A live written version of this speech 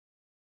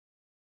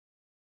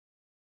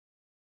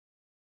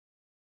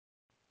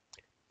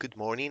Good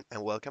morning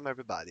and welcome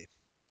everybody.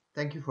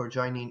 Thank you for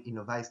joining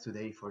InfoWater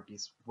today for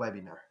this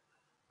webinar.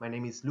 My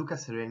name is Luca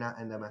Serena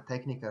and I'm a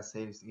technical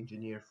sales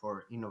engineer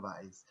for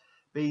InfoWater,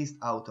 based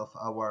out of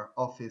our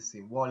office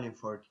in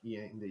Wallingford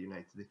here in the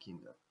United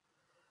Kingdom.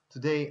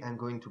 Today I'm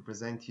going to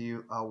present to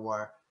you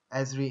our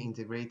Esri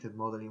integrated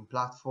modeling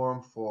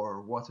platform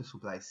for water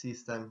supply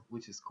system,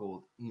 which is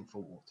called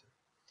InfoWater.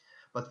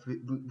 But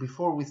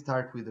before we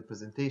start with the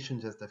presentation,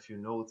 just a few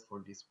notes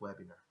for this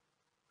webinar.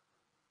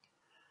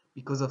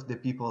 Because of the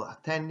people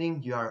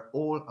attending, you are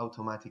all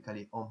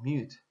automatically on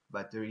mute,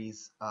 but there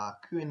is a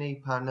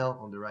Q&A panel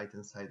on the right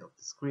hand side of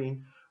the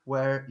screen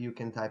where you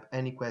can type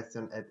any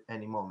question at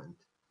any moment.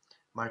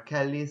 Mark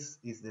Ellis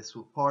is the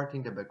support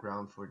in the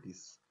background for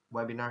this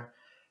webinar.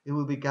 It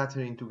will be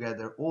gathering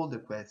together all the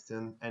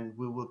questions and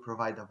we will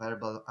provide a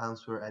verbal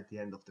answer at the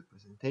end of the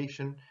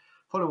presentation,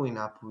 following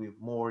up with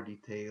more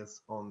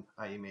details on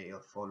an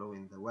email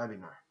following the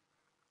webinar.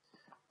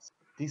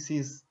 This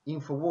is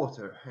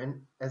InfoWater,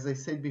 and as I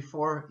said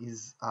before,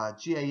 is a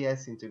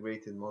GIS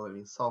integrated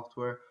modeling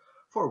software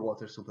for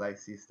water supply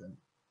system.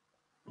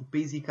 It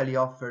basically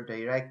offers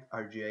direct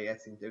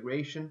ArcGIS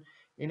integration,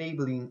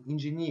 enabling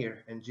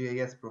engineer and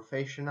GIS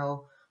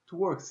professional to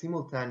work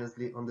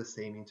simultaneously on the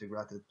same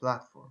integrated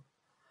platform.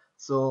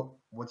 So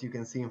what you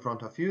can see in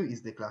front of you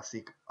is the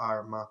classic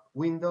ArcMap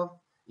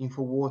window.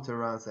 InfoWater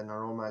runs a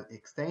normal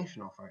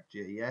extension of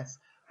ArcGIS,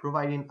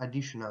 providing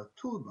additional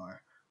toolbar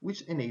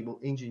which enable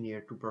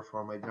engineer to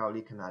perform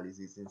hydraulic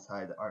analysis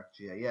inside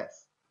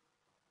ArcGIS.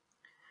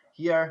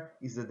 Here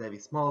is the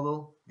Davis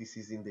model. This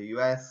is in the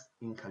US,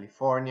 in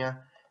California,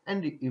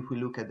 and if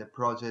we look at the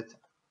project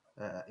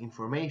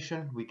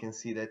information, we can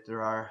see that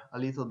there are a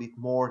little bit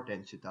more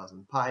than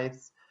 2,000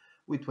 pipes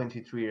with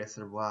 23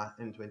 reservoirs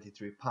and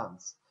 23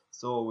 pumps.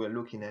 So we're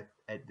looking at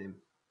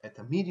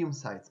a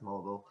medium-sized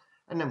model,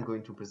 and I'm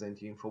going to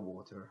present you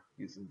InfoWater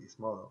using this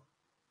model.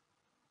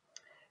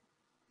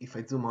 If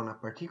I zoom on a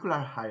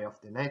particular area of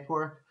the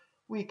network,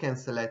 we can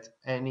select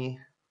any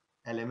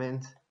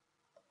element,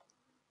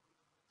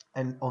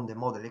 and on the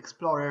Model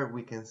Explorer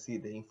we can see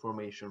the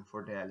information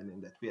for the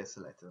element that we have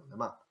selected on the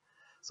map.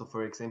 So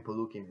for example,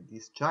 looking at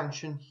this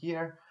junction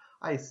here,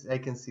 I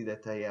can see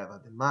that I have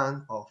a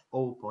demand of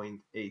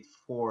 0.84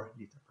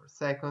 liter per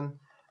second,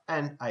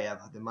 and I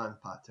have a demand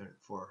pattern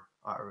for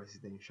our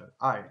residential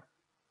area.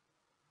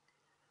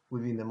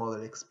 Within the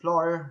Model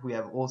Explorer, we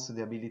have also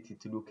the ability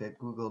to look at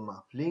Google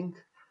Map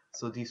link.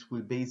 So this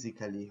will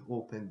basically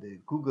open the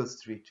Google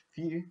Street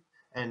View,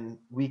 and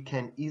we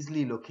can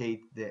easily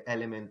locate the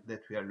element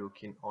that we are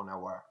looking on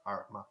our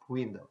ArcMap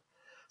window.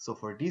 So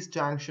for this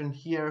junction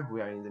here,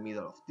 we are in the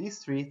middle of this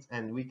street,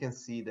 and we can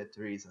see that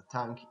there is a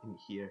tank in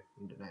here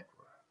in the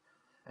network.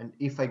 And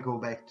if I go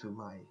back to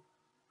my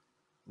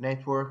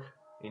network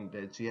in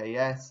the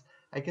GIS,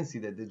 I can see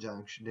that the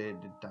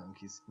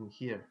tank is in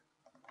here.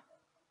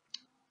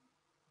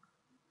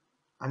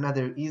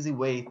 Another easy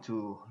way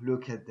to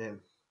look at the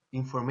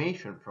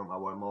information from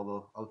our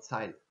model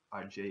outside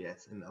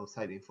ArcGIS and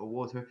outside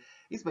InfoWater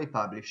is by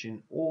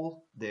publishing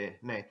all the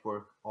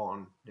network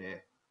on the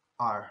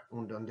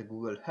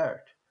Google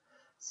Earth.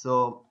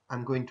 So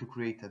I'm going to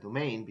create a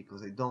domain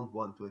because I don't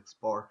want to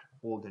export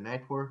all the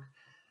network,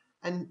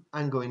 and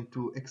I'm going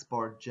to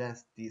export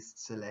just this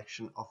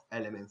selection of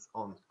elements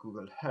on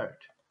Google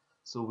Earth.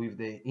 So with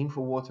the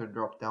InfoWater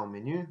drop-down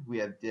menu, we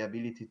have the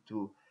ability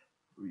to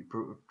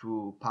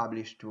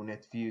publish to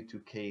NetView to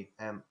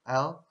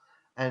KML,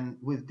 and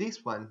with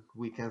this one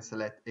we can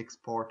select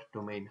export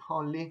domain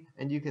only,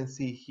 and you can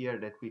see here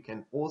that we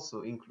can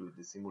also include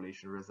the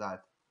simulation result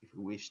if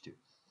we wish to.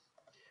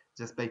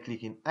 Just by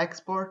clicking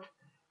export,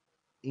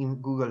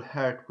 in Google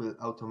Earth will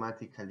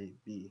automatically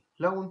be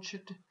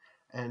launched,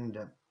 and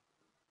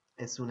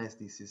as soon as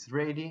this is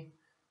ready,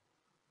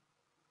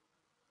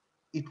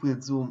 it will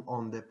zoom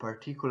on the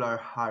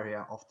particular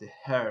area of the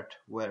Earth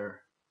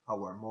where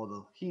our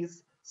model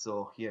is.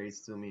 So here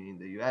is zooming in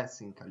the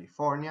US, in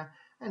California,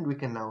 and we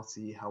can now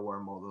see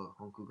our model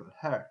on Google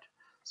Earth.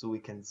 So we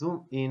can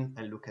zoom in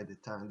and look at the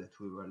tank that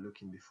we were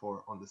looking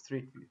before on the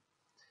street view.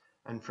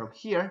 And from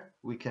here,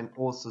 we can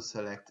also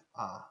select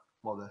a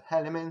model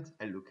element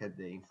and look at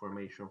the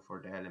information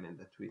for the element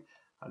that we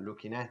are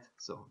looking at.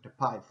 So the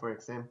pipe, for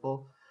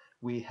example,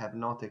 we have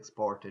not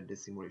exported the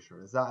simulation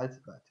result,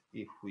 but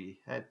if we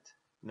had,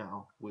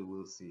 now we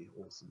will see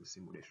also the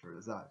simulation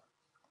result.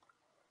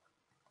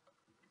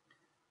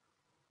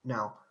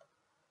 Now,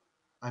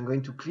 I'm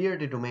going to clear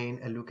the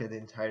domain and look at the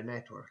entire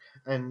network.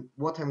 And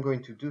what I'm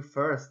going to do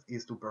first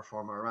is to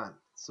perform a run.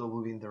 So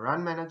within the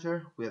run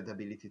manager, we have the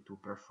ability to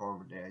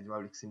perform the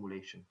hydraulic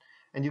simulation.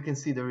 And you can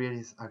see there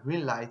is a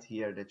green light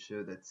here that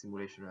shows that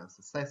simulation ran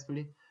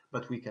successfully,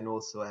 but we can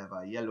also have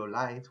a yellow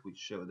light which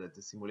shows that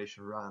the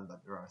simulation ran but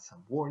there are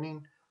some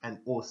warning, and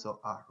also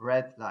a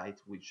red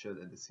light which shows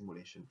that the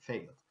simulation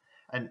failed.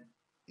 And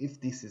if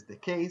this is the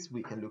case,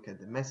 we can look at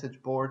the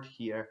message board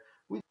here,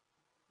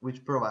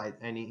 which provide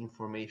any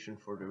information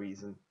for the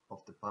reason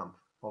of the pump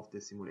of the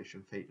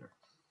simulation failure.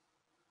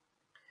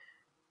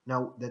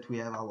 Now that we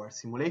have our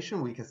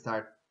simulation, we can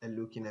start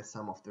looking at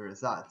some of the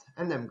results,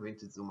 and I'm going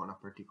to zoom on a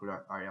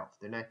particular area of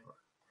the network.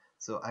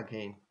 So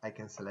again, I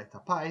can select a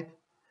pipe,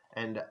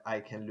 and I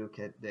can look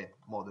at the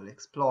Model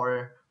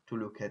Explorer to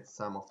look at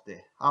some of the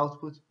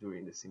output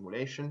during the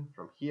simulation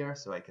from here.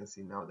 So I can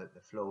see now that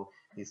the flow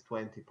is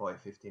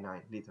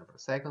 20.59 liters per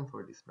second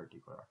for this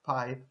particular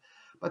pipe,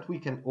 but we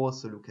can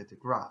also look at the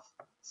graph.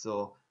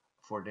 So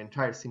for the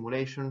entire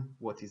simulation,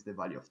 what is the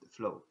value of the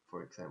flow,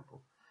 for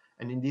example.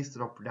 And in this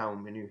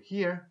drop-down menu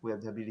here, we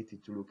have the ability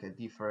to look at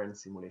different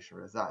simulation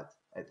results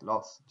at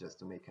loss, just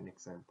to make an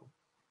example.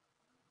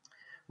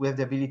 We have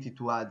the ability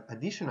to add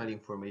additional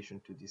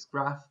information to this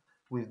graph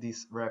with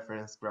this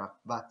reference graph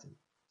button.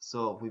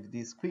 So with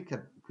this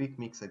quick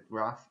mixed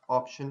graph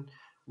option,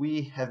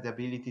 we have the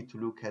ability to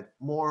look at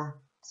more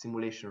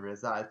simulation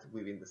results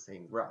within the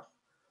same graph.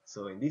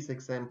 So in this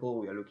example,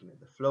 we are looking at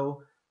the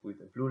flow with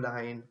the blue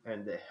line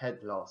and the head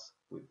loss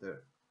with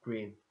the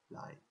green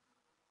line.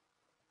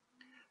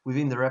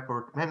 Within the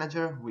report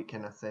manager, we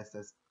can access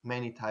as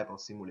many types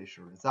of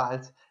simulation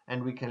results,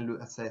 and we can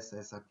access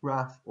as a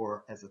graph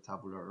or as a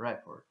tabular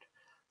report.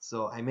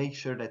 So I make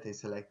sure that I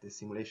select the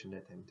simulation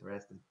that I'm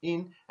interested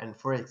in, and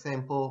for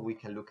example, we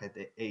can look at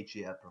the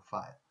ArcGIS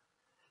profile.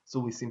 So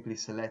we simply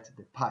select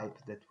the pipe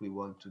that we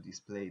want to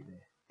display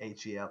the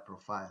ArcGIS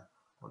profile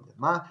on the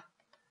map,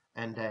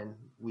 and then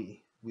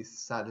we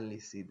suddenly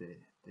see the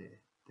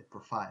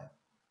profile.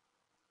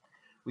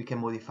 We can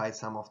modify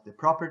some of the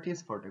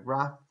properties for the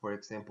graph, for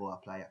example,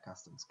 apply a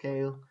custom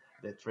scale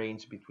that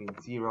range between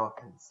 0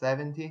 and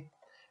 70.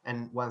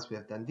 And once we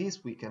have done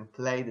this, we can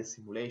play the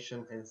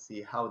simulation and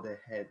see how the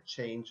head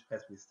change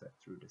as we step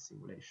through the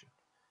simulation.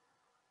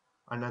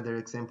 Another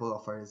example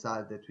of a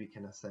result that we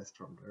can access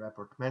from the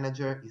report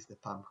manager is the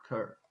pump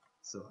curve.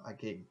 So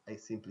again, I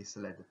simply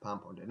select the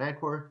pump on the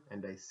network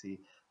and I see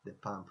the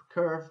pump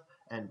curve,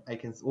 and I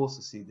can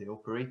also see the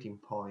operating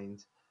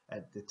point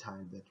at the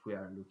time that we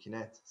are looking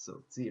at,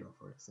 so 0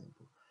 for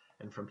example.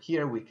 And from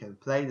here we can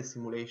play the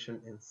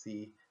simulation and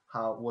see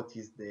what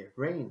is the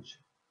range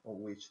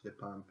on which the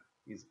pump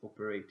is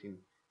operating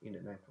in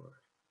the network.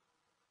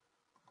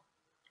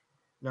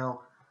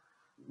 Now,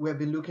 we have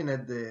been looking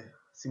at the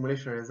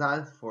simulation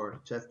result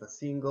for just a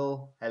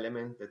single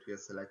element that we have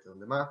selected on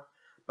the map,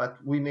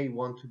 but we may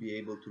want to be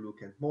able to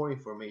look at more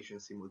information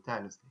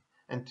simultaneously.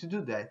 And to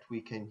do that,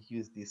 we can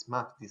use this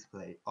map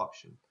display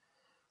option.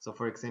 So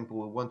for example,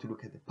 we want to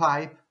look at the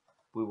pipe,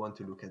 we want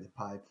to look at the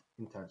pipe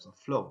in terms of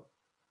flow.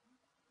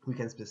 We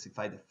can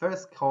specify the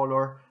first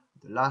color,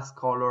 the last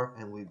color,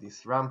 and with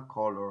this ramp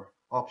color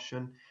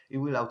option, it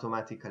will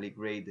automatically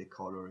grade the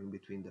color in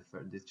between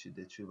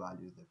the two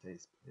values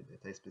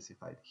that I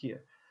specified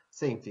here.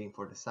 Same thing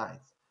for the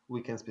sides.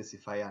 We can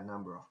specify a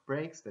number of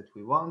breaks that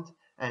we want,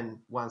 and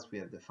once we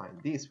have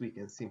defined this, we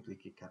can simply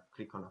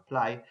click on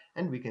apply,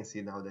 and we can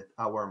see now that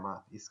our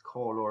map is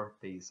color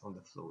based on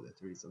the flow that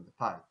there is on the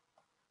pipe.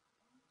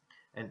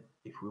 And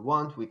if we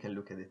want, we can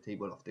look at the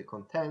table of the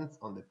contents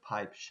on the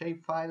pipe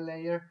shapefile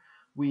layer.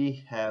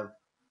 We have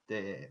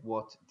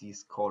what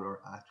this color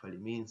actually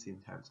means in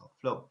terms of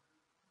flow.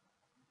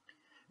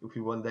 If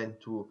we want then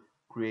to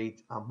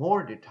create a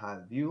more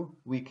detailed view,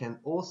 we can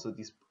also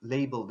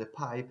label the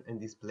pipe and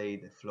display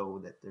the flow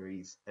that there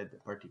is at the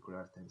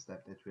particular time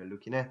step that we are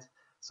looking at.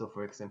 So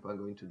for example, I'm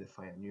going to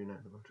define a new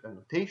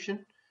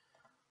annotation,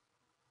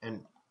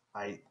 and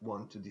I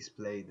want to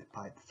display the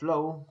pipe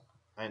flow,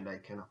 and I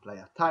can apply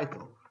a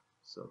title.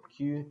 So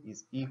Q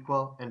is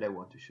equal, and I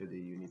want to show the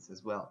units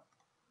as well.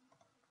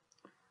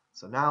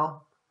 So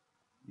now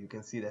you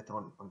can see that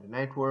on the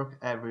network,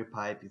 every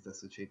pipe is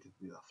associated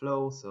with a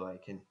flow, so I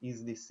can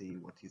easily see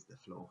what is the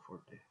flow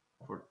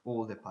for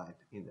all the pipe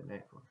in the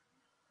network.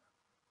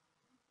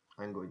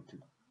 I'm going to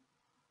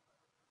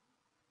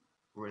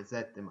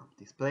reset the map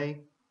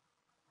display.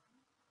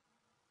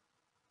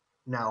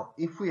 Now,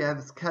 if we have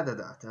SCADA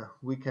data,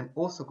 we can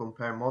also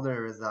compare model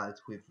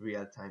results with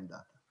real-time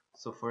data.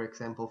 So for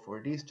example,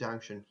 for this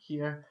junction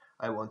here,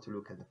 I want to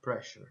look at the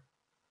pressure.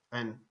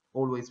 And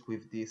always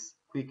with this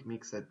quick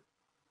mixed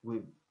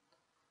with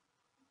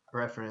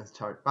reference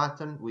chart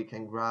button, we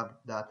can grab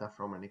data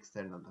from an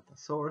external data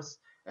source.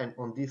 And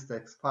on this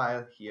text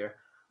file here,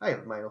 I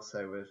have my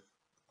observed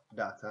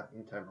data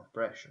in terms of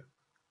pressure.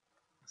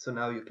 So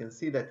now you can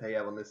see that I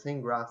have on the same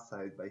graph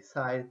side by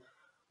side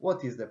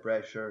what is the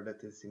pressure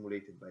that is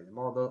simulated by the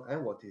model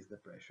and what is the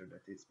pressure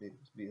that is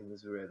being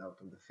measured out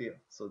on the field.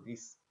 So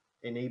this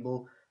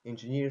enables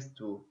engineers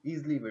to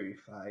easily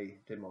verify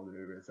the model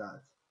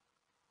results.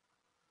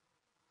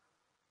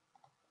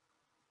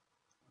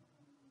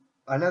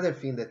 Another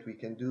thing that we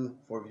can do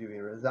for viewing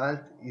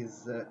results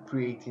is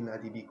creating a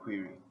DB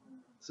query.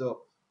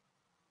 So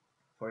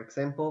for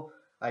example,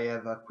 I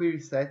have a query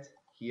set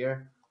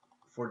here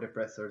for the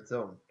pressure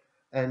zone,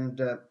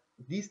 and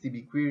these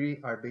DB queries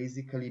are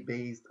basically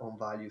based on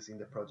values in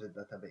the project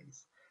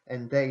database,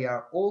 and they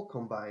are all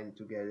combined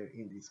together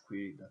in this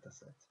query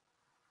dataset.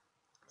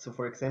 So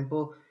for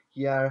example,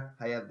 here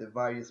I have the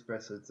various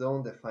pressure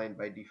zones defined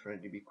by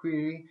different DB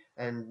query,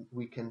 and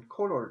we can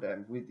color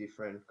them with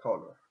different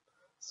color.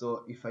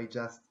 So if I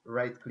just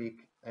right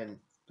click and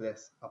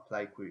press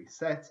apply query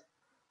set.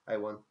 I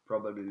want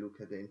probably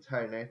look at the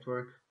entire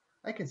network.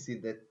 I can see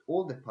that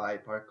all the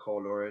pipe are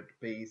colored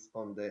based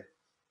on the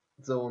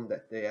zone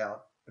that they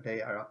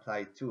are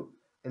applied to,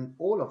 and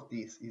all of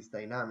this is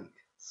dynamic,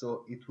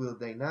 so it will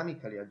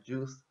dynamically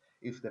adjust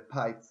if the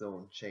pipe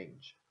zone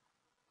change.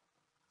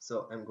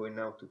 So I'm going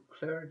now to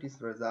clear this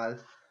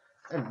result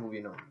and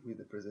moving on with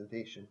the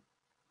presentation.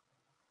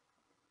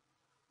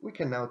 We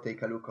can now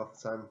take a look at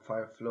some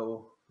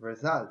Fireflow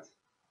results.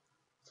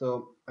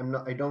 So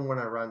I don't want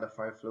to run the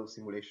Fireflow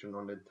simulation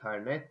on the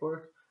entire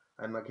network.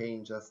 I'm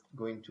again just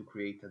going to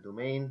create a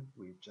domain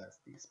with just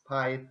this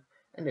pipe,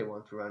 and I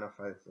want to run a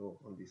Fireflow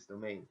on this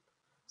domain.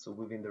 So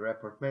within the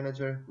report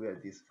manager, we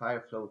have this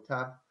Fireflow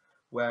tab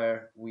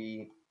where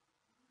we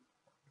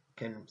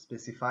can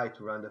specify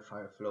to run the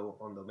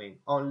Fireflow on domain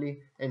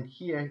only, and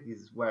here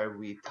is where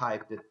we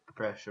type the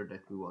pressure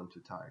that we want to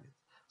target.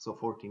 So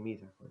 40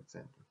 meters, for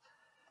example.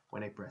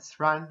 When I press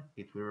run,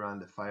 it will run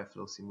the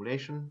Fireflow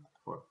simulation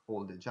for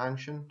all the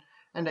junction,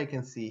 and I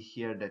can see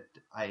here that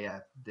I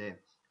have the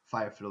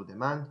Fireflow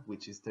demand,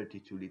 which is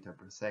 32 liters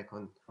per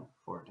second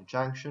for the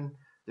junction,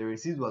 the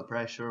residual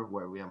pressure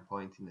where we are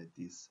pointing at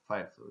this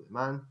Fireflow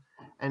demand,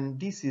 and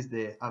this is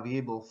the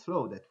available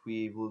flow that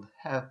we would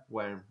have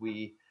when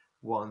we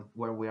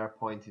are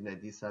pointing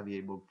at this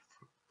available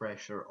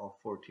pressure of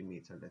 40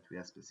 meters that we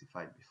have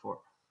specified before.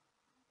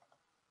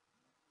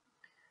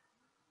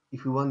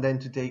 If we want then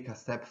to take a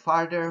step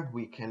further,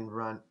 we can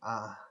run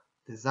a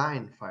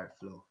design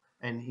Fireflow.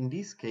 And in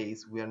this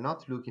case, we are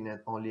not looking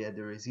at only at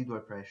the residual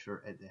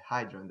pressure at the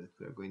hydrant that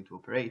we are going to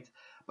operate,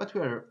 but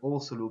we are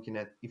also looking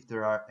at if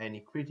there are any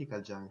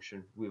critical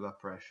junction with a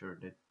pressure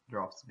that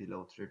drops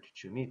below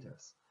 32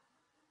 meters.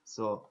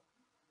 So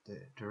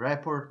the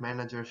report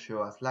manager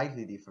shows a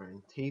slightly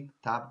different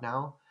tab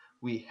now.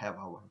 We have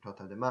our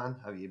total demand,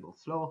 available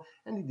flow,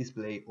 and it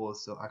displays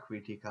also a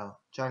critical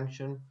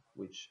junction,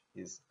 which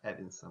is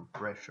having some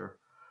pressure,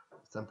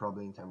 some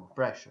problem in terms of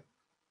pressure.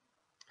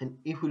 And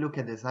if we look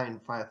at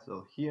design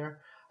Fireflow here,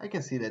 I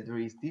can see that there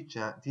is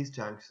these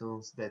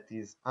junctions that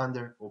is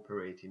under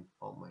operating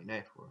on my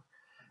network.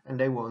 And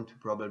I want to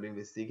probably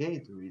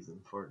investigate the reason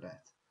for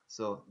that.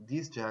 So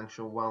this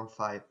junction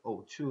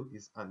 1502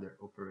 is under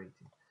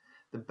operating.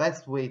 The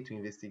best way to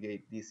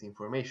investigate this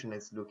information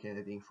is looking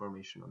at the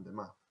information on the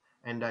map.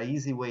 And an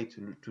easy way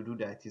to do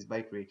that is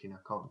by creating a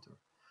contour.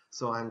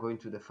 So I'm going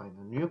to define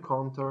a new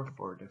contour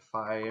for the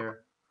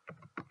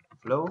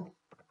Fireflow.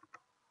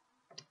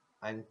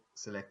 I'm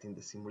selecting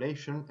the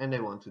simulation and I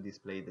want to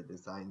display the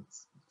design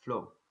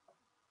flow.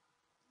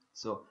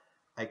 So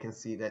I can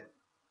see that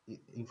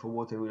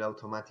InfoWater will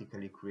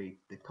automatically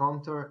create the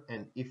contour,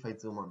 and if I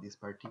zoom on this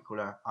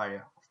particular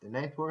area of the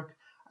network,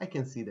 I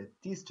can see that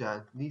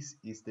this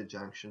is the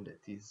junction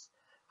that is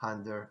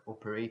under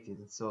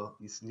operating, so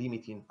it's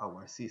limiting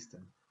our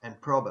system. And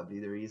probably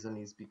the reason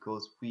is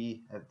because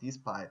we have this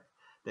pipe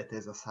that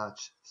has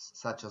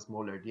such a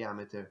smaller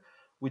diameter,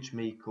 which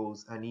may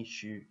cause an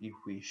issue if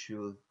we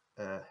should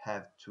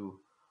have to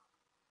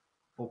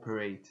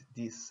operate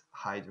this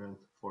hydrant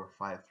for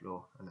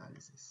Fireflow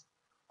analysis.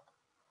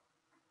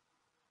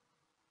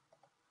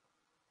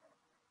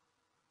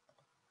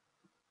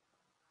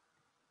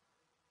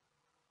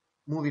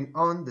 Moving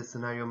on, the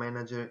scenario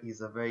manager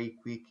is a very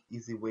quick,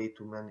 easy way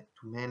to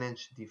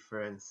manage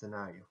different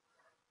scenarios.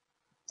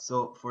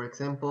 So for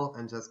example,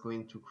 I'm just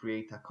going to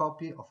create a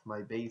copy of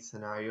my base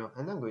scenario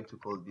and I'm going to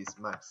call this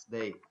max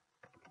day.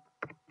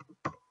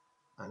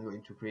 I'm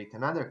going to create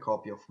another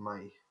copy of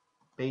my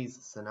base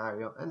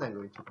scenario and I'm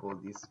going to call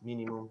this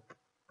minimum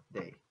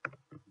day.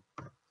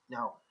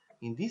 Now,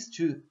 in these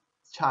two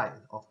child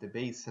of the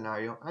base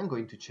scenario, I'm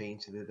going to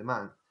change the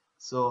demand.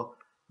 So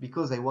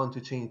because I want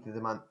to change the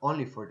demand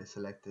only for the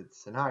selected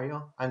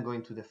scenario, I'm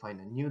going to define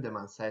a new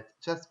demand set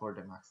just for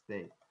the max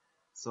day.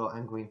 So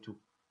I'm going to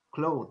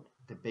clone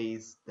the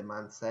base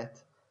demand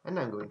set and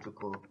I'm going to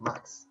call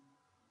max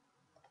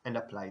and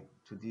apply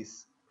to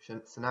this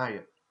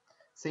scenario.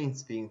 Same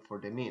thing for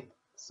the min.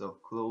 So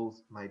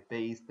close my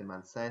base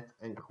demand set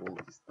and call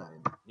this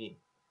time min.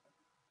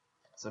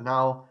 So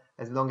now,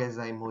 as long as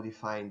I'm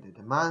modifying the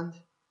demand,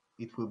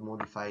 it will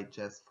modify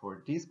just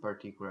for this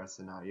particular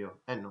scenario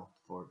and not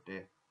for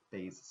the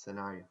base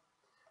scenario.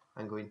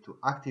 I'm going to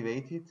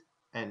activate it,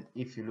 and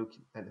if you look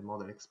at the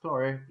Model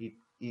Explorer,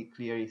 it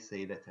clearly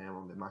says that I am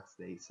on the max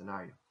day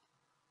scenario.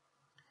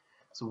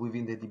 So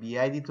within the DB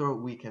editor,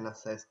 we can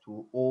access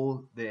to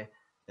all the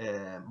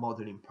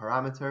modeling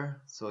parameter.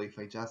 So if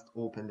I just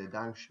open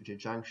the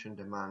junction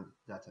demand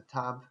data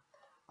tab,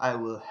 I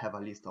will have a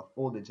list of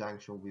all the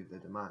junction with the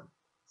demand.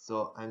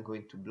 So I'm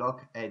going to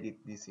block edit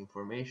this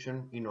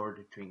information in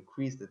order to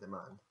increase the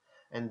demand.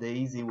 And the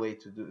easy way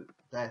to do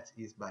that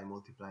is by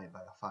multiplying by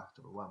a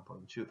factor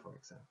 1.2, for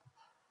example.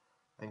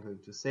 I'm going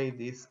to save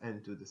this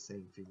and do the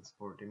same things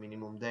for the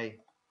minimum day.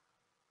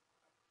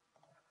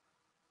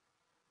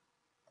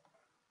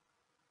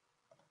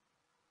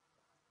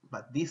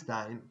 But this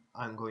time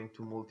I'm going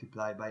to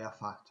multiply by a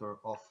factor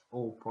of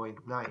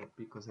 0.9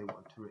 because I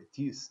want to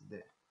reduce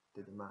the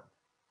demand.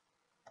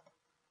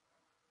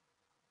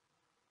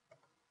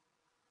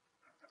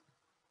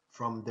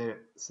 From the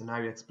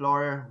Scenario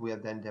Explorer, we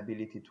have then the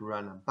ability to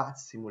run a batch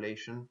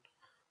simulation,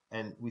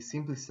 and we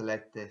simply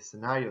select the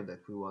scenario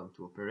that we want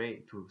to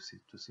operate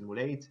to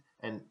simulate,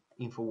 and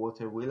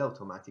InfoWater will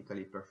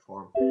automatically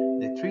perform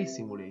the 3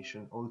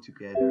 simulation all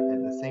together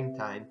at the same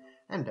time,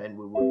 and then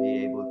we will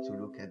be able to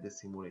look at the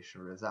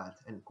simulation result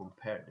and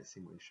compare the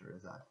simulation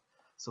result.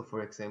 So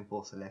for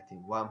example,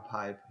 selecting one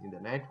pipe in the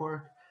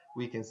network,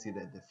 we can see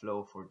that the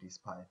flow for this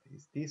pipe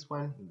is this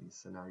one in this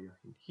scenario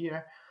in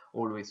here.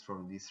 Always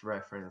from this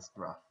reference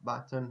graph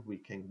button, we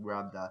can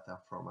grab data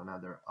from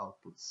another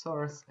output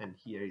source, and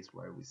here is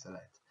where we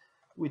select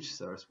which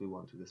source we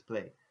want to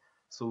display.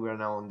 So we are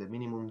now on the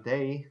minimum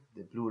day.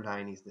 The blue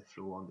line is the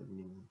flow on the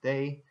minimum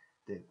day,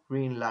 the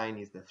green line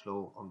is the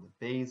flow on the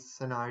base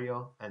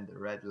scenario, and the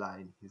red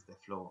line is the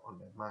flow on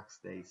the max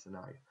day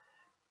scenario.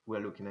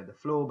 We're looking at the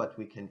flow, but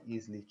we can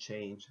easily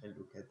change and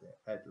look at the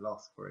head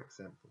loss, for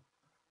example.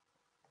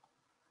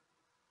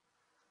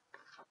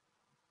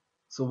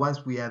 So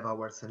once we have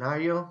our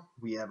scenario,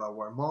 we have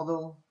our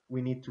model, we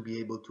need to be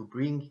able to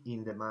bring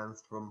in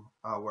demands from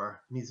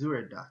our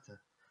measured data,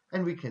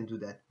 and we can do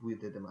that with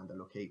the demand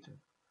allocator.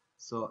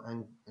 So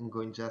I'm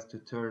going just to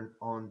turn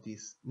on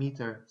this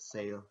meter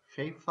sale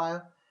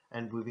shapefile,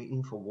 and with the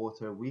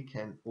InfoWater we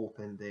can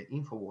open the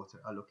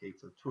InfoWater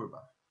allocator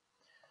toolbar.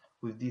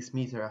 With this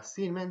meter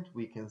assignment,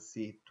 we can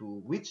see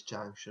to which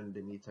junction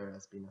the meter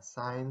has been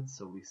assigned,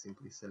 so we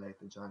simply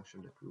select the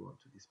junction that we want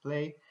to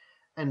display,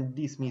 and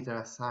this meter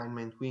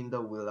assignment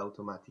window will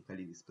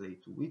automatically display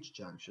to which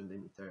junction the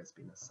meter has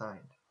been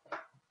assigned.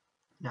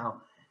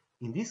 Now,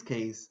 in this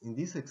case, in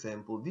this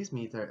example, this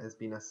meter has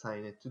been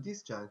assigned to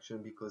this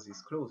junction because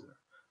it's closer,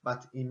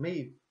 but it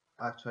may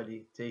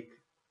actually take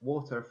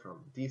water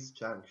from this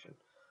junction.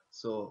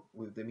 So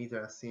with the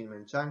meter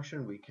assignment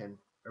junction, we can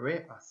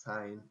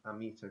reassign a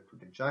meter to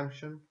the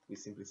junction. We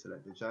simply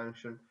select the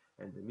junction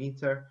and the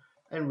meter,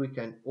 and we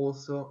can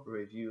also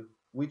review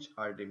which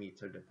are the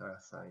meters that are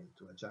assigned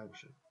to a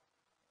junction.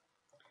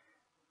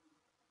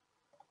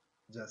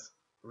 Just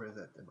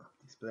reset the map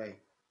display.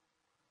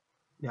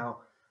 Now,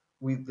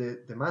 with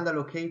the demand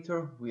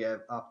allocator, we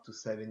have up to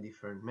 7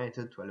 different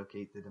methods to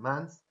allocate the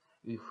demands.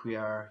 If we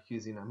are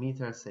using a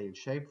meter sale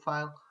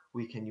shapefile,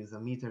 we can use a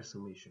meter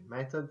summation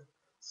method.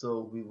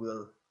 So we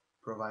will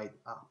provide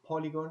a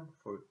polygon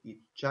for each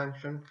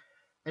junction,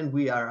 and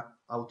we are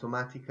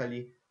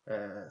automatically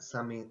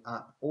summing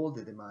up all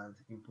the demand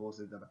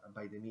imposed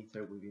by the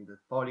meter within the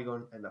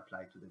polygon and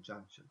apply to the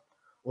junction.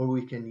 Or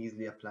we can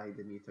easily apply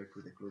the meter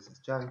to the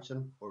closest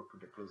junction or to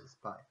the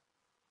closest pipe.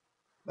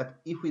 But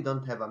if we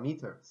don't have a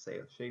meter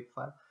sale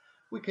shapefile,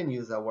 we can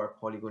use our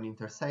polygon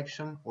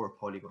intersection or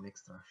polygon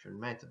extraction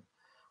method,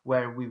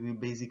 where we will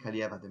basically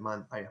have a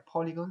demand area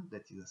polygon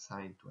that is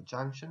assigned to a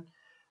junction,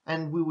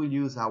 and we will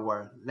use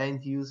our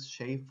land use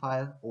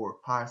shapefile or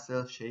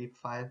parcel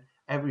shapefile,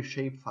 every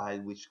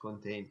shapefile which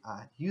contains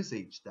a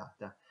usage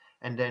data,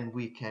 and then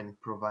we can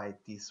provide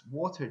this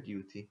water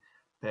duty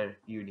per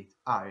unit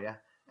area,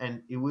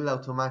 and it will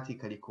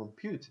automatically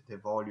compute the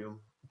volume,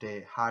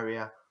 the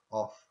area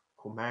of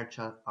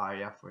commercial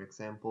area, for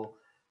example,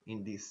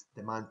 in this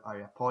demand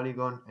area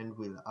polygon, and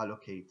will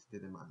allocate the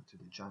demand to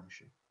the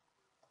junction.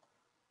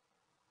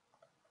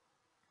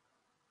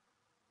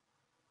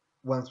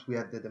 Once we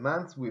have the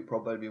demands, we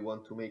probably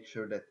want to make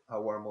sure that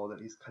our model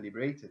is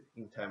calibrated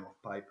in terms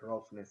of pipe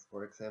roughness,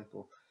 for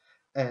example.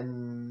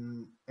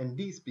 And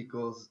this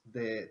because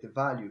the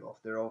value of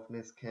the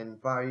roughness can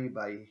vary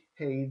by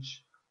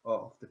age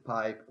of the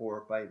pipe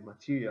or by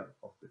material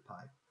of the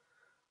pipe.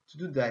 To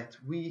do that,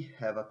 we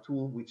have a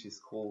tool which is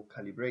called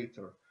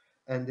calibrator,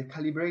 and the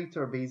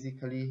calibrator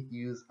basically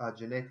uses a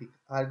genetic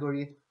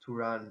algorithm to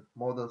run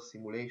model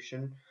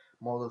simulation,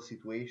 model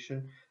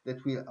situation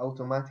that will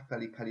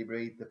automatically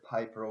calibrate the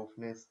pipe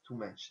roughness to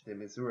match the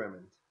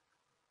measurement.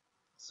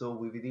 So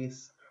with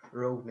this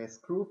roughness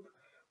group,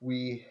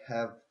 we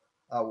have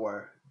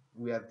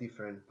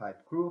different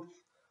pipe groups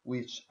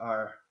which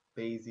are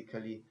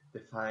basically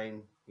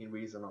defined in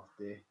reason of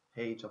the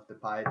age of the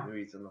pipe, in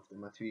reason of the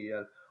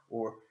material,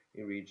 or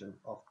in region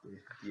of the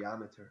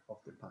diameter of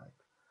the pipe.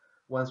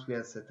 Once we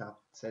have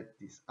set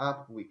this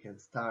up, we can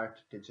start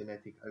the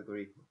genetic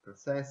algorithm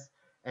process,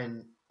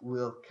 and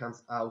will come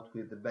out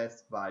with the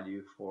best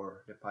value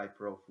for the pipe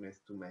roughness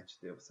to match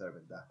the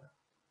observed data.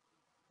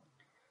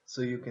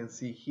 So you can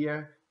see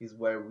here is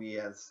where we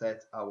have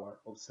set our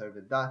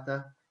observed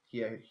data.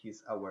 Here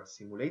is our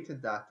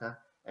simulated data,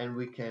 and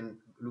we can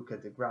look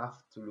at the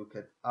graph to look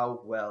at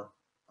how well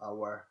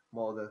our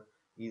model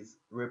is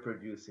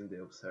reproducing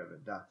the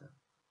observed data.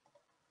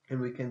 And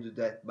we can do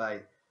that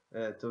by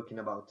talking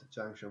about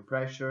junction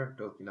pressure,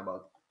 talking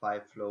about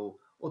pipe flow,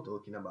 or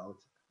talking about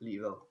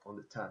level on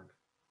the tank.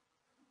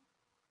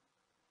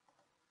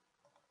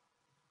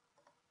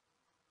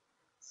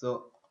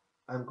 So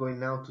I'm going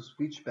now to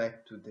switch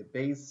back to the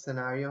base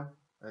scenario.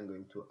 I'm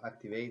going to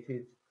activate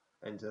it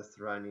and just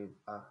running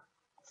a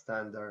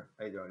standard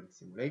hydraulic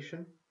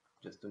simulation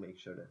just to make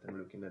sure that I'm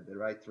looking at the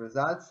right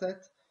result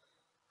set.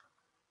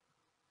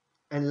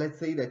 And let's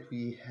say that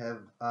we have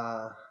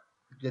a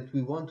that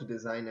we want to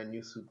design a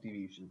new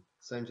subdivision.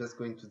 So I'm just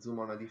going to zoom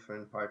on a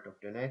different part of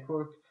the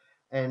network,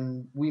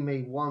 and we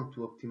may want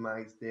to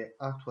optimize the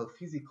actual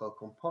physical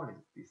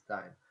components this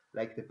time,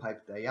 like the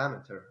pipe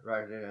diameter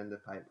rather than the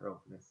pipe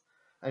roughness.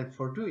 And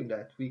for doing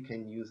that, we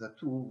can use a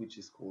tool which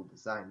is called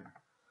Designer.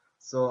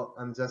 So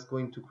I'm just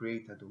going to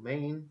create a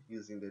domain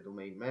using the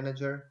domain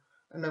manager,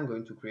 and I'm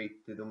going to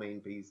create the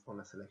domain based on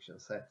a selection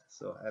set.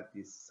 So I have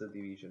this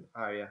subdivision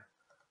area,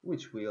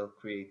 which will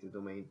create the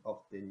domain of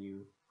the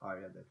new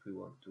area that we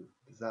want to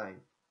design.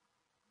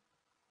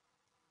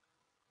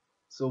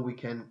 So we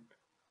can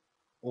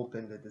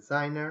open the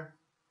designer,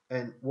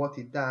 and what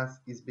it does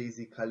is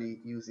basically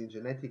using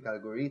genetic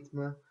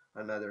algorithm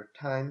another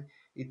time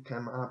it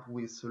come up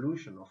with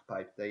solution of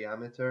pipe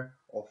diameter,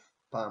 of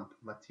pump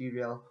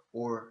material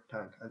or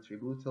tank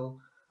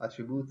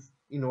attributes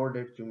in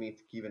order to meet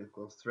given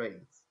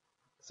constraints.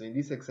 So in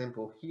this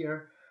example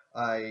here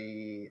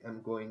I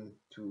am going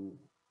to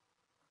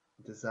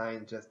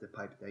design just the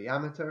pipe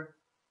diameter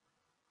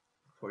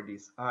for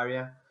this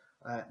area.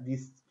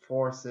 This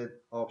forced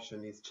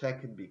option is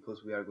checked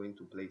because we are going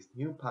to place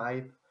new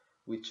pipe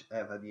which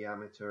have a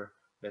diameter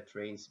that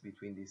ranges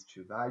between these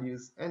two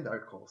values and are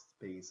cost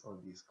based on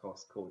this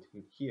cost code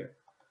in here.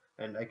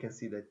 And I can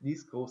see that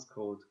this cost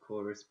code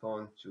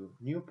corresponds to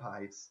new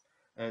pipes,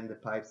 and the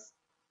pipes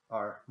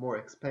are more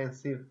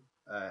expensive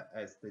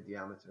as the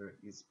diameter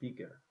is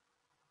bigger.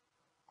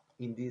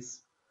 In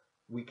this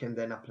we can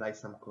then apply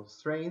some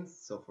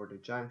constraints. So for the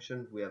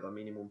junction we have a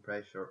minimum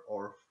pressure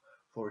of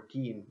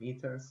 14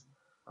 meters,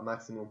 a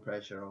maximum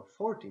pressure of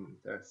 40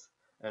 meters,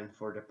 and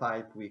for the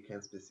pipe we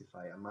can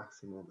specify a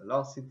maximum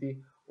velocity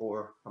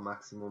or a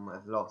maximum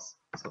mass loss,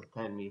 so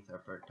 10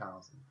 meters per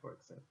thousand for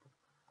example.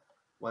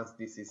 Once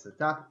this is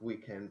set up, we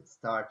can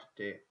start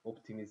the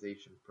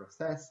optimization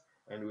process,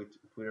 and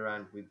we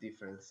run with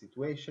different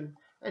situations,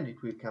 and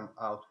it will come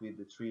out with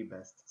the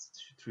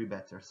three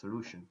better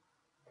solution.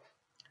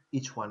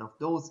 Each one of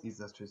those is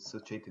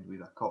associated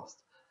with a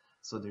cost.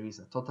 So there is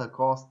a total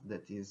cost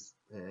that is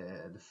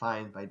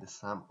defined by the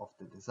sum of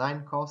the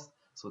design cost,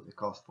 so the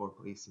cost for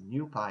placing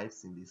new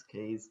pipes in this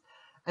case,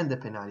 and the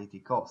penalty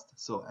cost.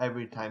 So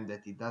every time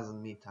that it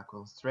doesn't meet a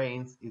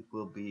constraint, it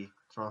will be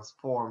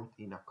transformed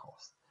in a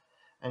cost.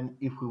 And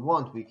if we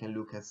want, we can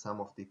look at some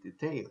of the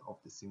detail of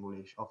the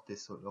simulation of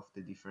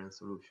the different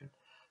solution.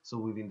 So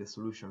within the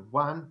solution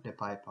 1, the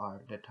pipe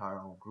that are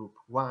on group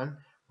 1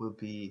 will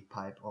be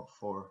pipe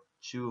for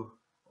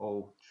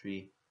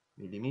 203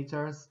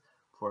 millimeters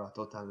for a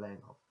total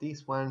length of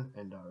this one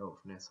and a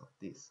roughness of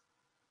this.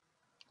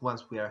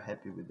 Once we are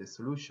happy with the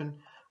solution,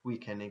 we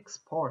can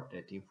export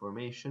that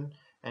information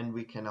and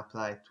we can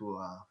apply to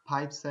a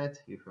pipe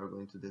set if we're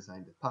going to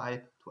design the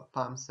pipe, to a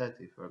pump set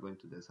if we're going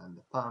to design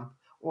the pump,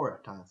 or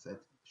a tank set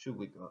should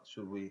we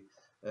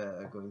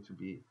going to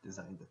be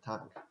design the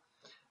tank.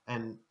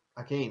 And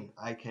again,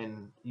 I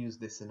can use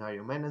the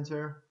scenario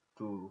manager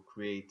to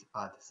create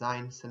a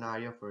design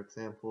scenario, for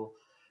example,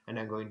 and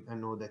I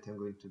know that I'm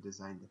going to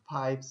design the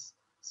pipes.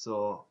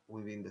 So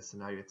within the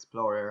scenario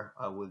explorer,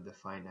 I will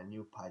define a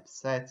new pipe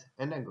set,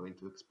 and I'm going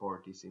to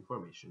export this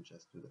information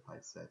just to the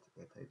pipe set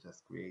that I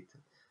just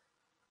created.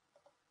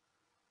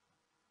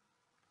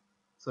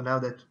 So now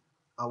that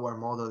our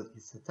model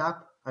is set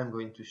up, I'm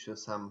going to show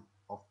some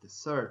of the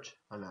search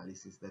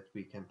analysis that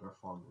we can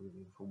perform with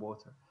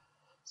InfoWater.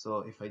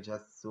 So if I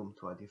just zoom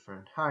to a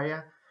different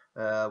area,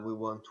 we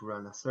want to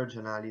run a surge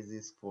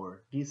analysis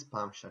for this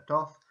pump shut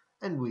off,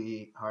 and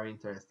we are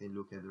interested in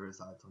looking at the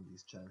result on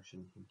this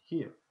junction in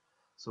here.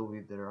 So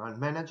with the run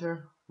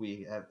manager,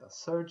 we have a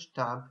surge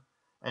tab,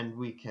 and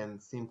we can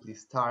simply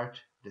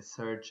start the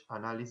surge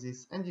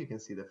analysis, and you can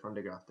see that from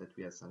the graph that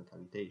we have some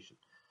cavitation.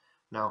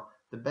 Now,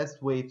 the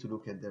best way to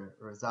look at the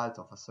result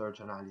of a surge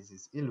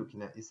analysis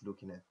is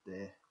looking at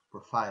the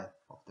profile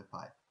of the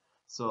pipe.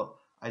 So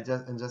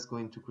I'm just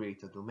going to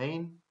create a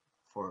domain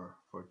for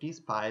this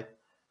pipe,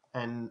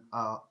 and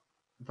a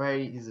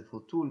very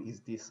useful tool is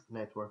this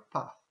network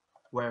path,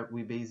 where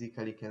we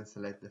basically can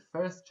select the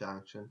first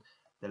junction,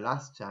 the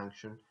last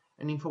junction,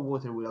 and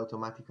InfoWater will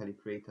automatically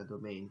create a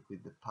domain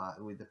with the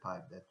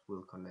pipe that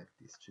will connect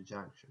these two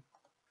junctions.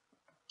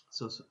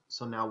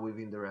 So now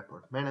within the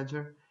report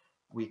manager,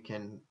 we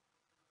can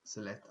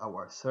select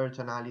our search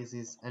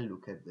analysis and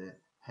look at the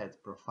head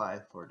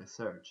profile for the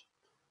search.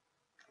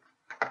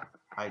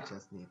 I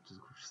just need to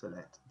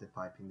select the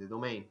pipe in the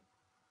domain.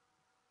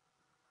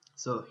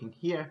 So in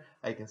here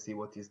I can see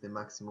what is the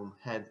maximum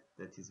head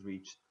that is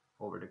reached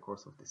over the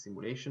course of the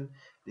simulation,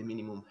 the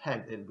minimum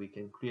head, and we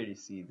can clearly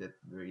see that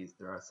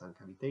there are some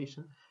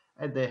cavitation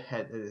at the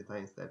head at the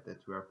time step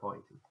that we are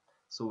pointing.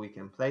 So we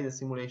can play the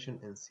simulation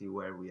and see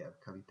where we have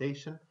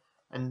cavitation.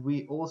 And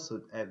we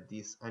also have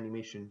this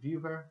animation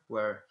viewer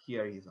where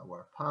here is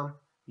our pump,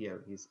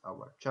 here is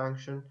our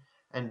junction,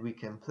 and we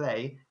can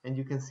play, and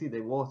you can see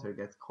the water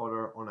gets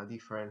color on a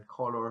different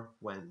color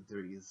when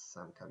there is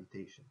some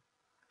cavitation.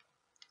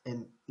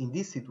 And in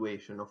this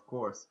situation, of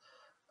course,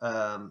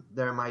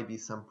 there might be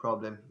some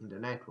problem in the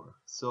network.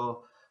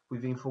 So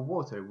with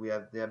InfoWater, we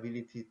have the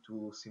ability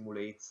to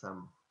simulate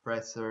some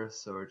pressure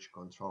surge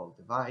control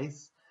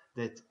device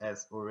that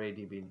has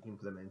already been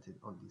implemented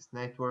on this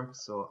network.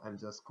 So I'm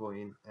just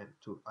going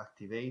to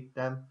activate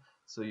them.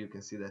 So you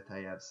can see that I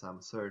have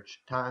some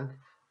surge tank.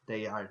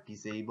 They are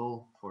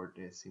disabled for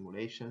the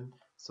simulation.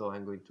 So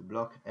I'm going to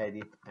block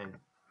edit and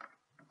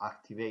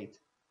activate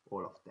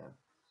all of them.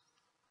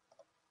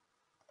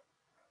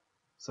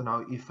 So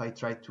now if I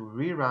try to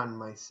rerun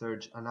my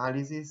surge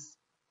analysis,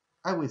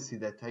 I will see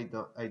that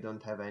I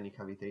don't have any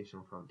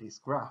cavitation from this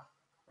graph.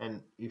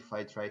 And if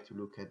I try to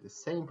look at the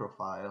same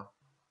profile,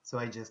 so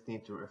I just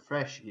need to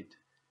refresh it,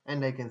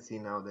 and I can see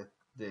now that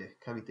the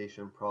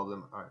cavitation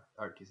problem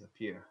are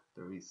disappear.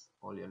 There is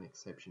only an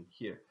exception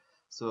here.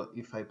 So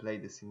if I play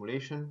the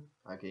simulation,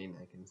 again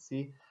I can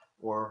see,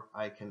 or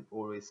I can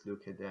always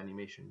look at the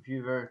animation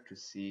viewer to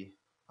see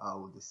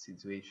how the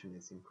situation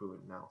is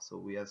improving now. So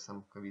we have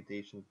some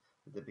cavitation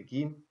at the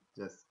beginning,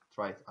 just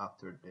right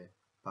after the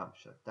pump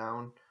shut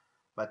down,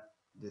 but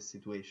the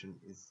situation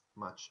is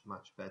much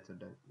better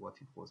than what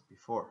it was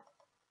before.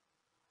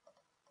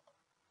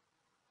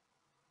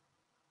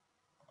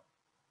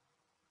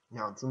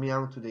 Now zooming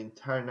out to the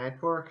entire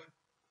network,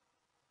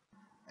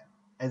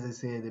 as I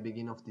said at the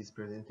beginning of this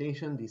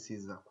presentation, this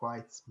is a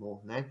quite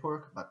small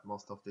network, but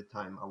most of the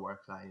time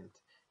our client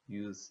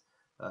use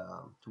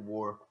to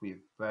work with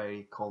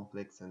very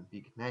complex and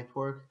big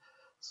network.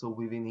 So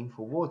within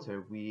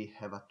InfoWater we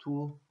have a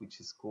tool which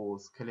is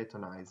called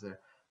Skeletonizer,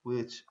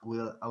 which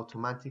will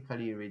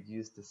automatically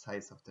reduce the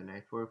size of the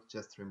network,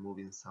 just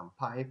removing some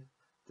pipe,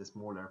 the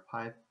smaller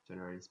pipe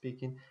generally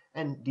speaking,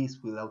 and this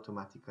will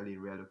automatically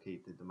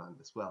reallocate the demand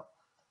as well.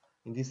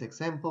 In this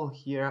example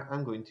here,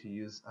 I'm going to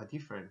use a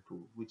different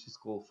tool, which is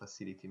called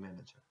Facility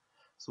Manager.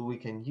 So we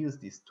can use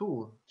this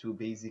tool to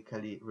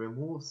basically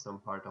remove some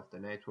part of the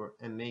network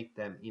and make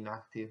them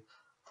inactive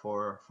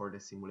for the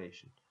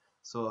simulation.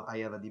 So I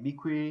have a DB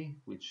query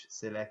which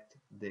select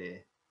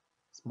the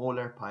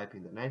smaller pipe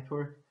in the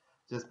network.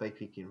 Just by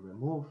clicking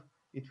remove,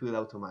 it will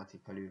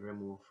automatically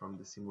remove from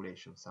the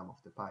simulation some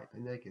of the pipe,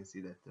 and I can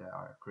see that they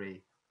are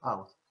gray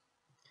out.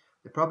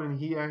 The problem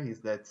here is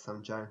that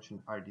some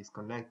junctions are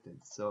disconnected,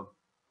 so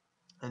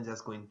I'm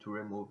just going to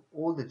remove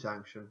all the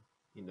junctions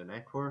in the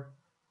network,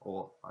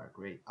 all are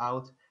grayed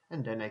out,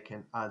 and then I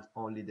can add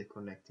only the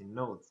connecting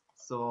nodes.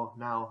 So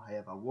now I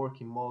have a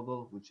working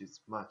model which is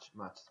much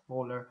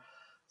smaller,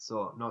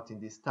 so not in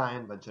this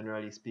time, but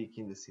generally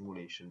speaking the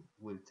simulation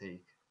will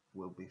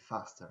be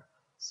faster.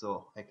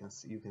 So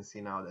you can see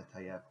now that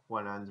I have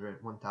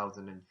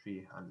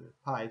 1,300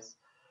 pipes,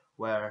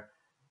 where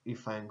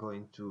if I'm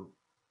going to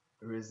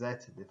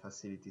reset the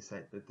facility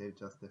set that they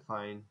just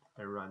defined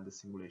and run the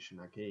simulation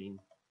again,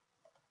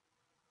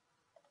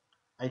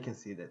 I can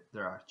see that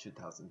there are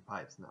 2000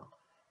 pipes now.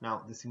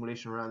 Now the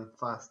simulation ran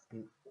fast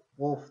in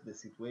both the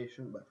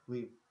situation, but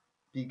with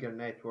bigger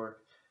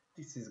network,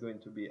 this is going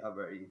to be a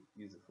very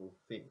useful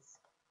thing.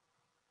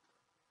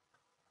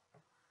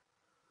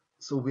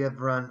 So we have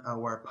run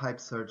our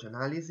pipe surge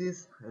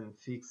analysis and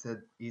fixed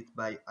it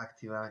by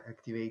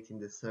activating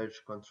the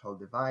surge control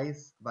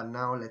device. But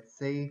now let's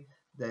say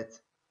that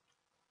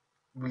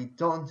we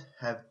don't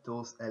have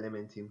those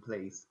elements in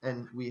place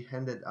and we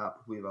ended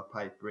up with a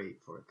pipe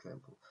break, for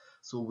example.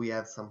 So we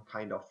have some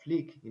kind of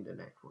leak in the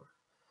network.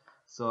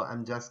 So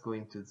I'm just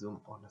going to zoom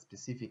on a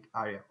specific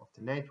area of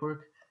the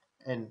network,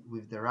 and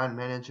with the run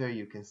manager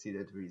you can see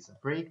that there is a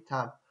break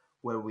tab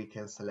where we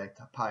can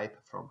select a pipe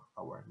from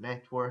our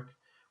network.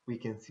 We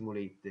can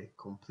simulate the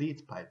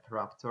complete pipe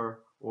rupture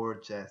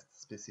or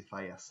just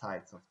specify a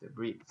size of the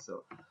break,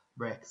 so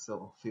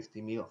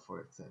 50 mil for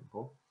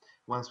example.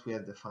 Once we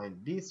have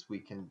defined this, we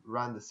can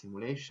run the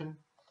simulation,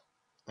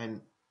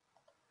 and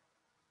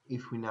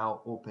if we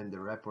now open the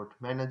report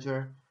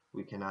manager,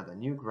 we can add a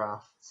new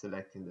graph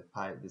selecting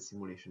the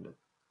simulation that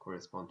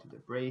correspond to the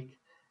break,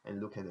 and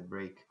look at the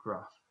break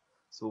graph.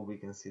 So we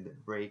can see the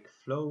break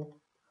flow,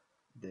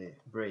 the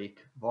break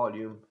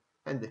volume,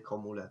 and the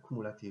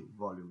cumulative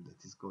volume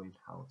that is going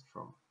out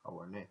from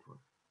our network.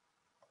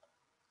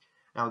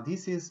 Now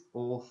this is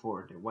all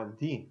for the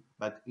 1D,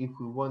 but if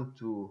we want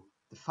to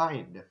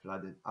define the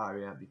flooded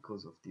area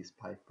because of this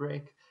pipe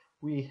break,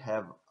 we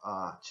have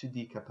a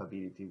 2D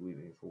capability with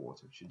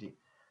InfoWater 2D.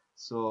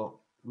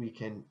 So we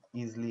can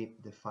easily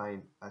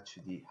define a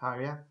 2D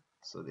area,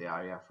 so the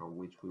area from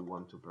which we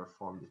want to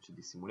perform the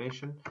 2D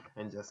simulation,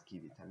 and just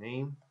give it a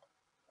name.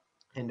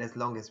 And as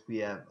long as we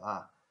have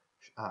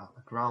a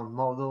ground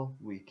model,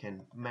 we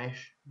can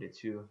mesh the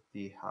two,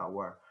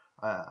 our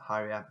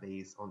area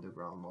based on the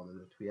ground model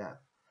that we have.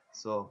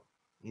 So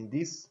in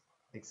this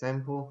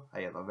example,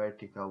 I have a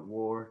vertical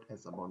wall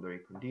as a boundary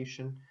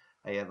condition.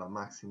 I have a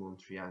maximum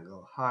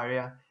triangle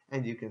area,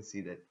 and you can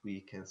see that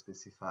we can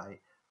specify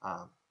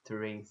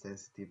terrain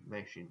sensitive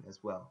meshing as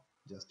well,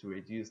 just to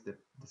reduce the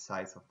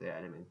size of the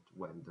element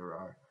when there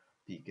are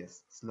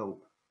biggest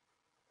slope.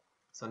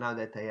 So now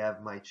that I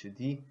have my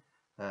 2D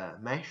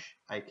mesh,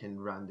 I can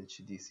run the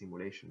 2D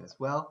simulation as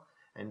well,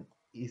 and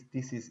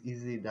this is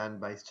easily done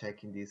by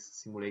checking this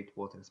simulate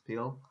water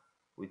spill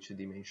with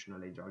two-dimensional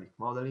hydraulic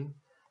modeling.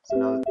 So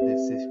now the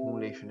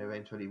simulation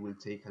eventually will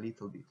take a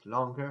little bit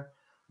longer,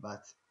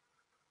 but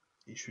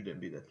it shouldn't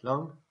be that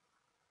long.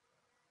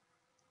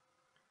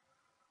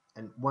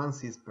 And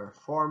once it's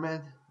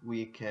performed,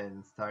 we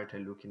can start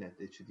looking at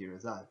the 2D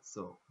results.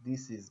 So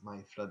this is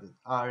my flooded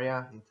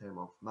area in terms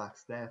of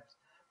max depth,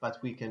 but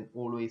we can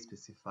always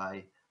specify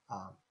a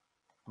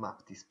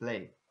map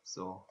display.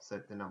 So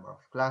set the number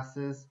of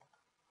classes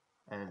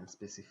and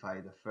specify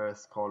the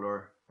first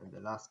color and the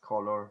last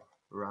color,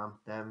 ramp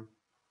them,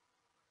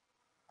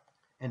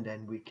 and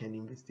then we can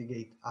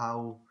investigate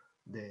how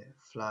the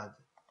flood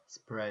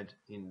spread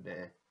in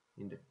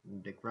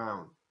the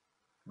ground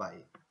by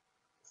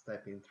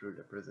stepping through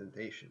the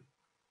presentation.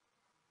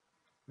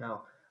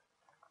 Now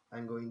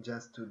I'm going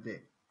just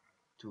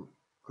to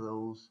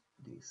close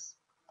this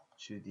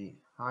 2D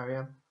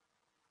area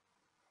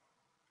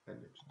and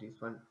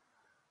this one,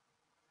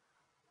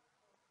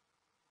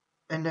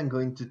 and I'm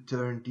going to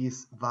turn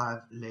this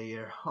valve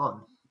layer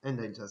on, and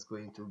I'm just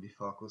going to be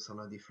focused on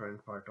a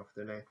different part of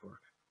the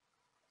network.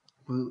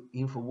 With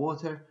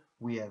InfoWater,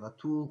 we have a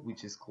tool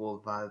which is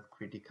called valve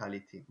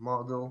criticality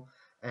model,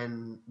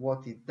 and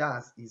what it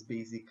does is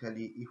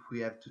basically, if we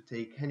have to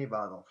take any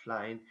valve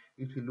offline,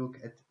 it will look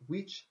at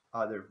which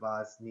other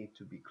valves need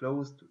to be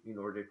closed in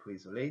order to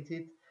isolate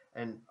it,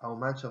 and how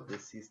much of the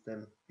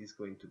system is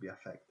going to be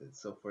affected.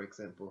 So for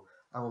example,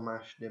 how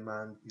much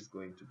demand is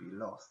going to be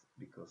lost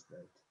because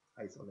that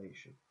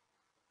isolation.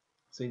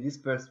 So in this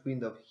first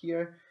window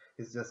here,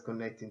 it's just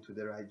connecting to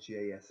the right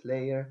GIS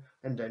layer,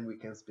 and then we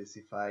can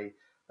specify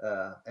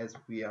as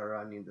we are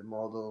running the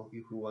model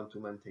if we want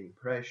to maintain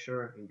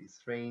pressure in this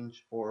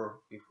range, or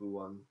if we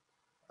want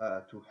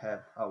to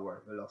have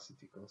our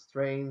velocity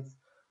constraints.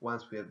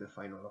 Once we have the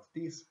final of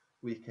this,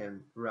 we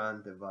can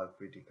run the valve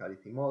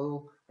criticality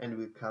model, and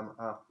we'll come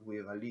up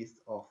with a list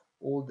of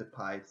all the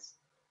pipes.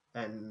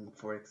 And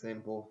for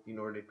example, in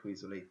order to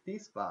isolate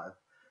this valve,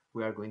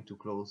 we are going to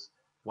close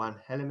one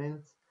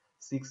element,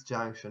 6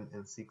 junction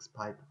and 6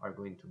 pipe are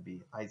going to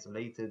be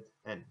isolated,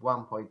 and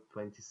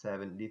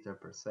 1.27 liter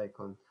per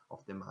second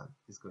of demand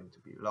is going to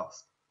be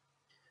lost.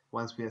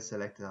 Once we have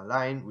selected a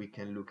line, we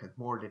can look at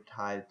more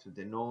detail to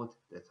the nodes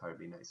that are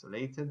being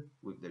isolated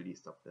with the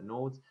list of the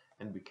nodes,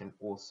 and we can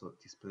also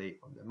display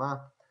on the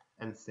map,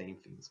 and same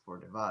things for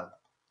the valve,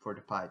 for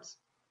the pipes.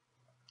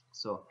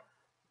 So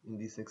in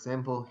this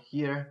example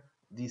here,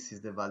 this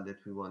is the valve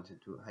that we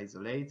wanted to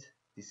isolate,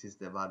 this is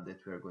the valve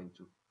that we are going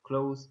to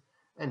close,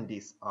 and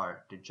these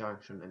are the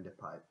junction and the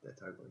pipe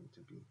that are going to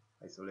be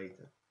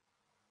isolated.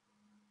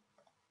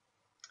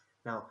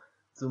 Now,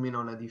 zooming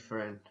on a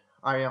different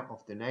area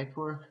of the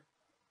network,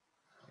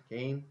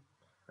 again,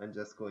 I'm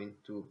just going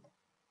to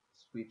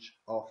switch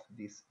off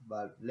this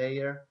valve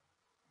layer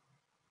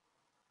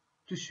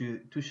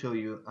to show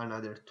you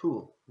another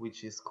tool,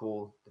 which is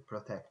called the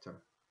protector.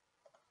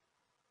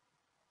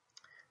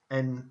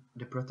 And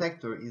the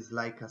protector is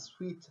like a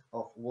suite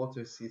of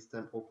water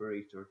system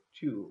operator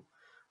tool,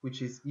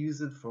 which is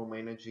used for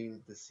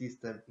managing the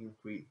system in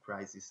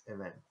pre-crisis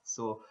event.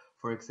 So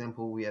for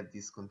example, we have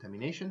this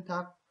contamination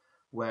tab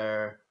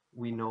where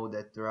we know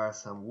that there are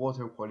some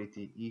water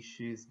quality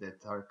issues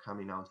that are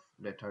coming out,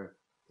 that are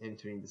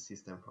entering the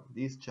system from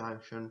this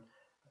junction,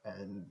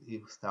 and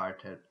it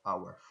started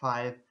hour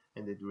 5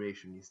 and the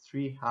duration is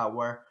 3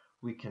 hours.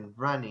 We can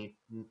run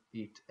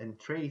it and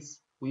trace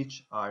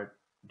which are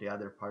the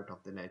other part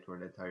of the network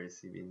that are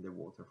receiving the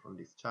water from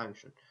this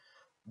junction.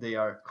 They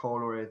are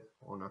colored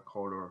on a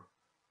color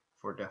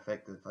for the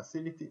affected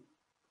facility,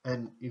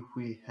 and if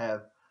we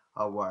have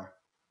our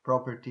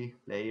property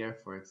layer,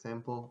 for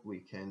example, we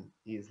can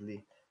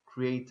easily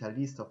create a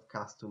list of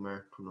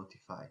customers to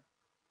notify.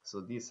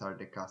 So these are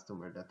the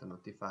customers that are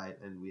notified,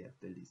 and we have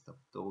the list of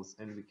those,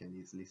 and we can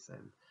easily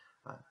send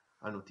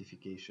a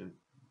notification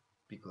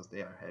because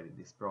they are having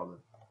this problem.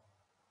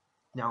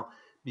 Now,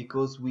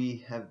 because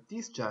we have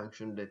this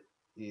junction that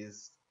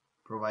is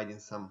providing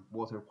some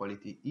water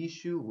quality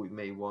issue, we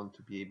may want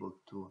to be able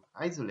to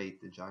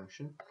isolate the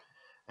junction.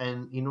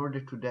 And in order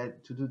to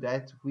do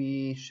that,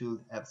 we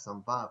should have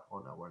some valve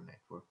on our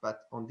network. But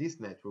on this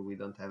network, we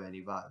don't have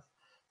any valve.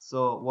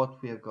 So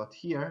what we have got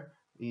here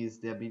is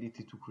the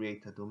ability to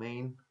create a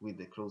domain with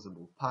the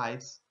closable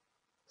pipes,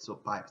 so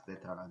pipes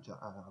that are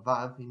a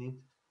valve in it.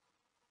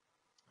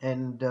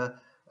 And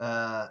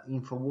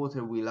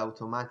InfoWater will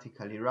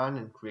automatically run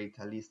and create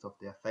a list of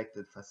the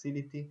affected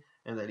facility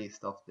and a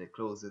list of the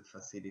closed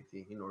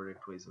facility in order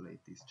to isolate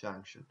this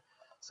junction.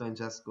 So I'm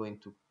just going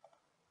to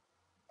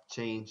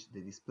change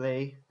the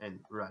display and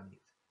run it.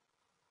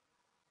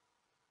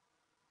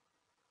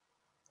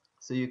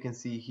 So you can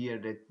see here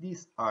that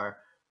these are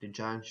the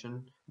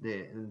junction,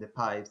 the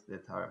pipes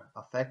that are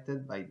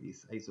affected by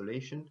this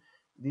isolation.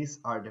 These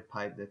are the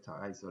pipes that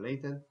are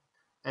isolated,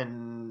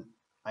 and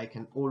I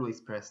can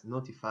always press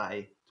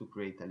notify to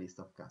create a list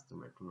of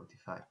customers to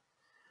notify.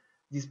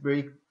 This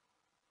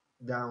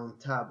breakdown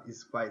tab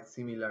is quite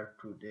similar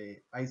to the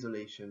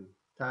isolation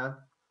tab,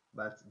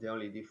 but the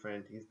only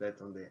difference is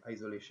that on the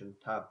isolation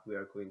tab we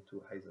are going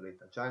to isolate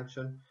a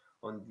junction.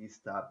 On this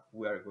tab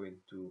we are going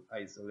to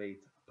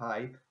isolate a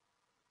pipe,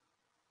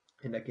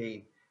 and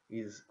again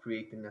is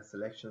creating a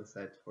selection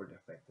set for the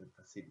affected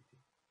facility.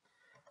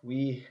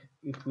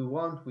 If we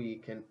want, we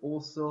can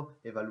also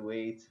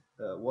evaluate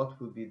what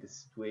would be the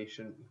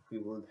situation if we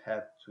would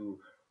have to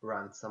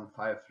run some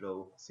fire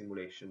flow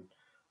simulation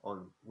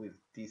on with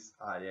this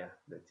area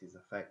that is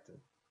affected.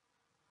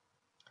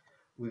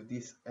 With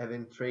this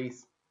event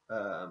trace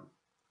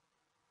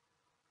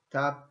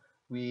tab,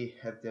 we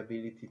have the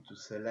ability to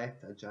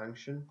select a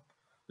junction.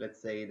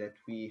 Let's say that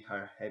we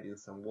are having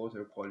some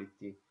water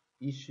quality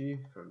issue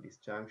from this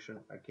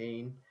junction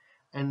again,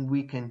 and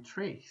we can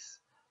trace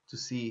to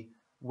see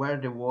where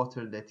the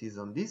water that is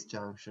on this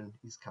junction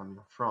is coming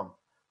from.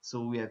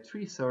 So we have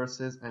three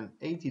sources, and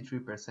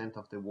 83%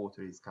 of the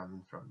water is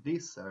coming from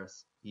this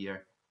source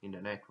here in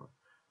the network.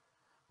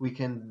 We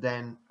can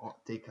then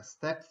take a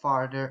step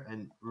farther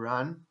and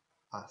run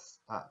as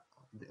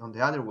on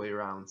the other way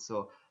around.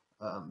 So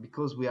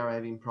because we are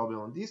having problem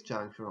on this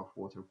junction of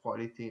water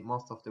quality,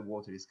 most of the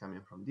water is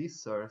coming from this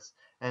source,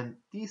 and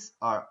these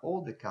are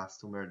all the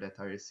customers that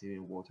are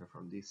receiving water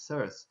from this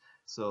source,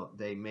 so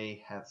they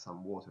may have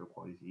some water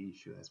quality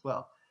issue as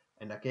well.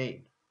 And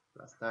again,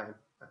 last time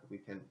we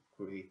can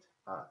create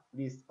a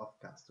list of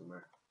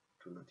customers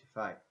to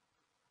notify.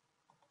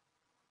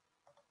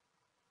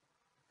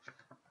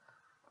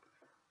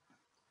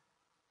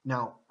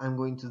 Now I'm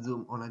going to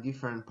zoom on a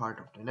different part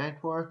of the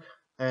network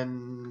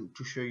and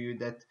to show you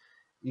that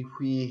if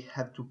we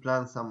have to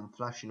plan some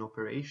flashing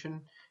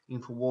operation,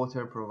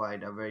 InfoWater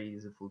provide a very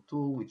useful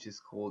tool which is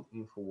called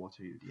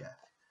InfoWater UDF.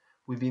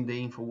 Within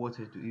the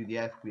InfoWater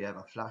UDF we have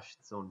a flash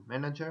zone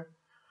manager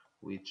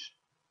which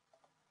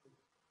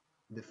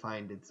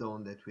define the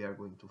zone that we are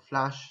going to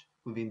flash.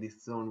 Within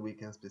this zone we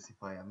can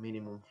specify a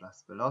minimum flash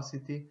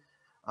velocity,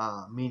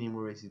 a minimum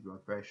residual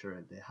pressure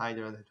at the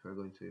hydrant that we are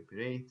going to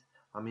operate,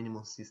 a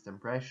minimum system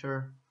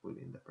pressure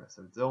within the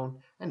pressure zone,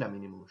 and a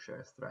minimum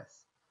shear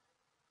stress.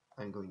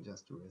 I'm going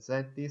just to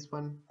reset this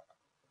one.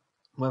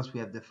 Once we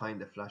have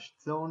defined the flash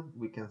zone,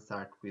 we can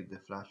start with the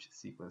flash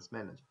sequence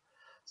manager.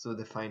 So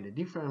define the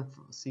different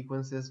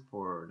sequences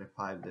for the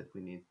pipe that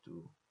we need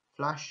to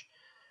flash.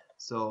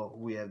 So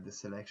we have the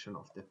selection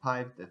of the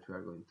pipe that we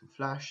are going to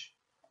flash.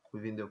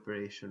 Within the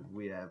operation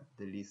we have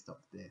the list of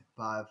the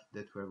valve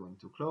that we are going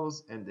to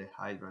close and the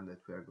hydrant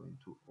that we are going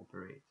to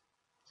operate.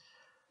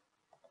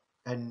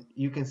 And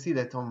you can see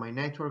that on my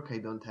network I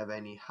don't have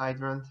any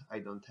hydrant, I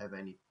don't have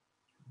any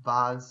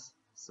valves,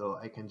 so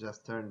I can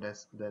just turn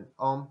this then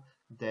on.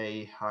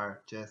 They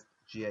are just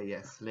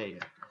GIS layer.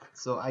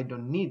 So I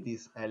don't need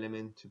this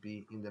element to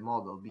be in the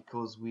model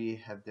because we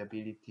have the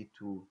ability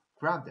to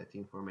grab that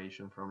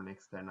information from an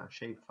external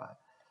shapefile.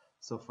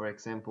 So for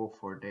example,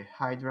 for the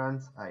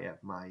hydrants, I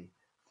have my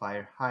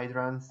fire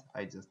hydrants.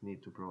 I just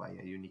need to provide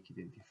a unique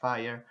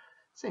identifier.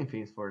 Same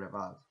things for the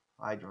valves,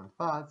 hydrant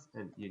valves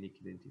and unique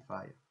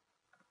identifier.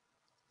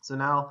 So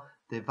now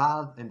the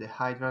valve and the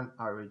hydrant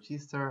are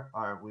registered,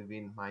 are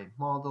within my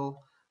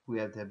model. We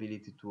have the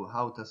ability to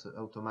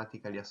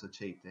automatically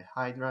associate the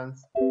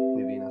hydrants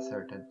within a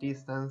certain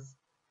distance,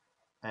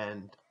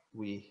 and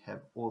we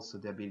have also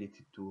the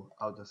ability to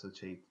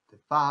auto-associate the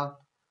valve,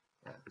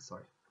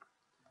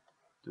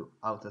 to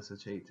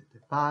auto-associate the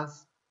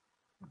paths.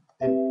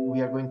 And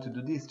we are going to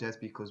do this just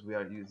because we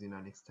are using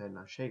an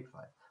external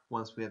shapefile.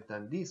 Once we have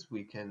done this,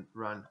 we can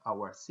run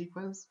our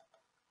sequence.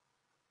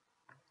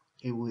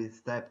 It will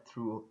step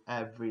through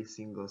every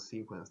single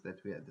sequence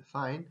that we have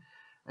defined,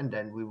 and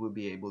then we will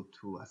be able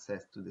to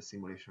assess to the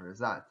simulation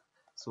result.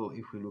 So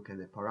if we look at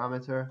the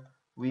parameter,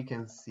 we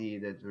can see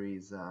that there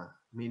is a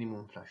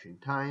minimum flashing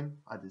time,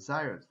 a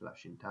desired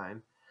flashing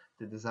time.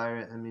 The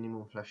desired and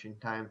minimum flashing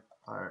time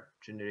are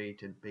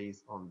generated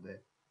based on the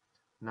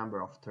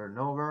number of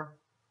turnover.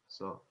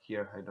 So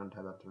here I don't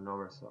have a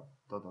turnover, so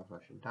total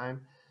flashing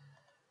time.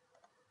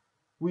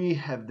 We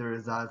have the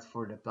results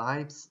for the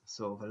pipes,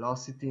 so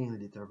velocity in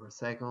liter per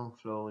second,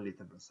 flow in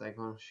liter per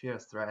second, shear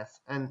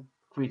stress, and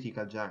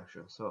critical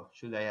junction. So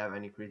should I have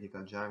any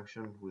critical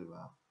junction with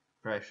a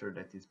pressure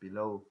that is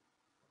below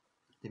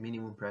the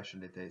minimum pressure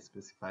that I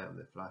specify on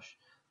the flash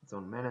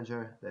zone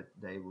manager, that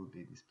they will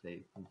be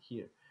displayed in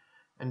here.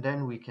 And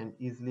then we can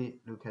easily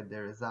look at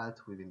the result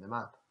within the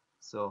map.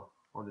 So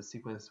on the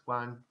sequence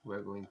 1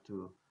 we're going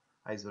to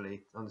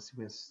isolate, on the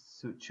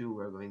sequence 2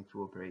 we're going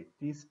to operate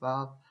this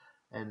valve,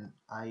 and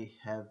I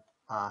have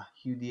a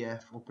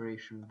UDF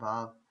operation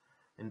valve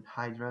and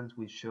hydrant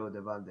which show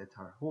the valve that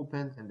are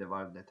open and the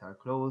valve that are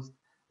closed.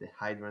 The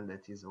hydrant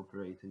that is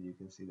operated, you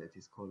can see that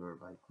is colored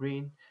by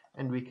green,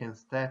 and we can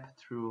step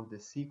through the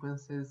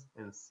sequences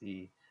and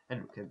see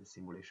and look at the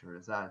simulation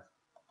result.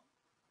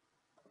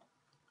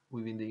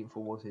 Within the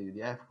InfoWater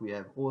UDF we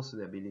have also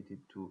the ability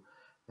to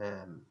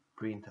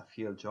print a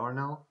field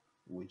journal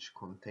which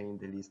contain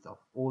the list of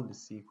all the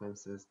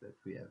sequences that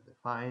we have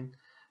defined,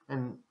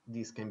 and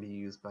this can be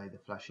used by the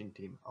flashing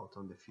team out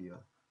on the field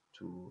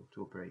to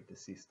operate the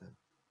system.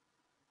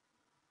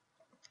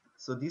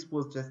 So this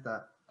was just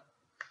a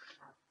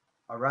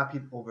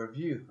rapid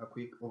overview, a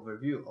quick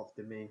overview of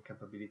the main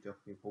capability of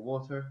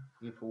InfoWater.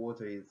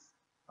 InfoWater is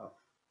a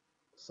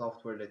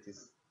software that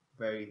is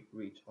very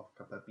rich of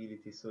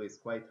capability, so it's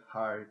quite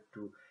hard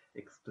to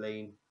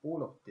explain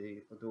all of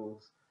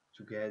those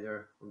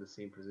together on the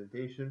same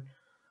presentation.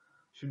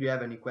 Should you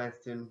have any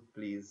question,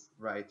 please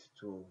write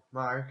to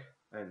Mark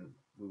and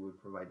we will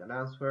provide an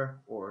answer,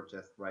 or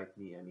just write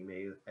me an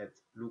email at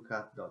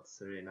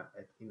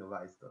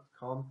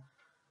luca.serena@innovice.com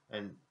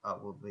and I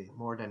will be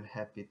more than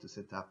happy to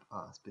set up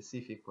a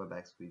specific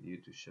WebEx with you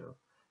to show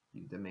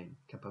you the main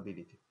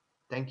capability.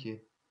 Thank you.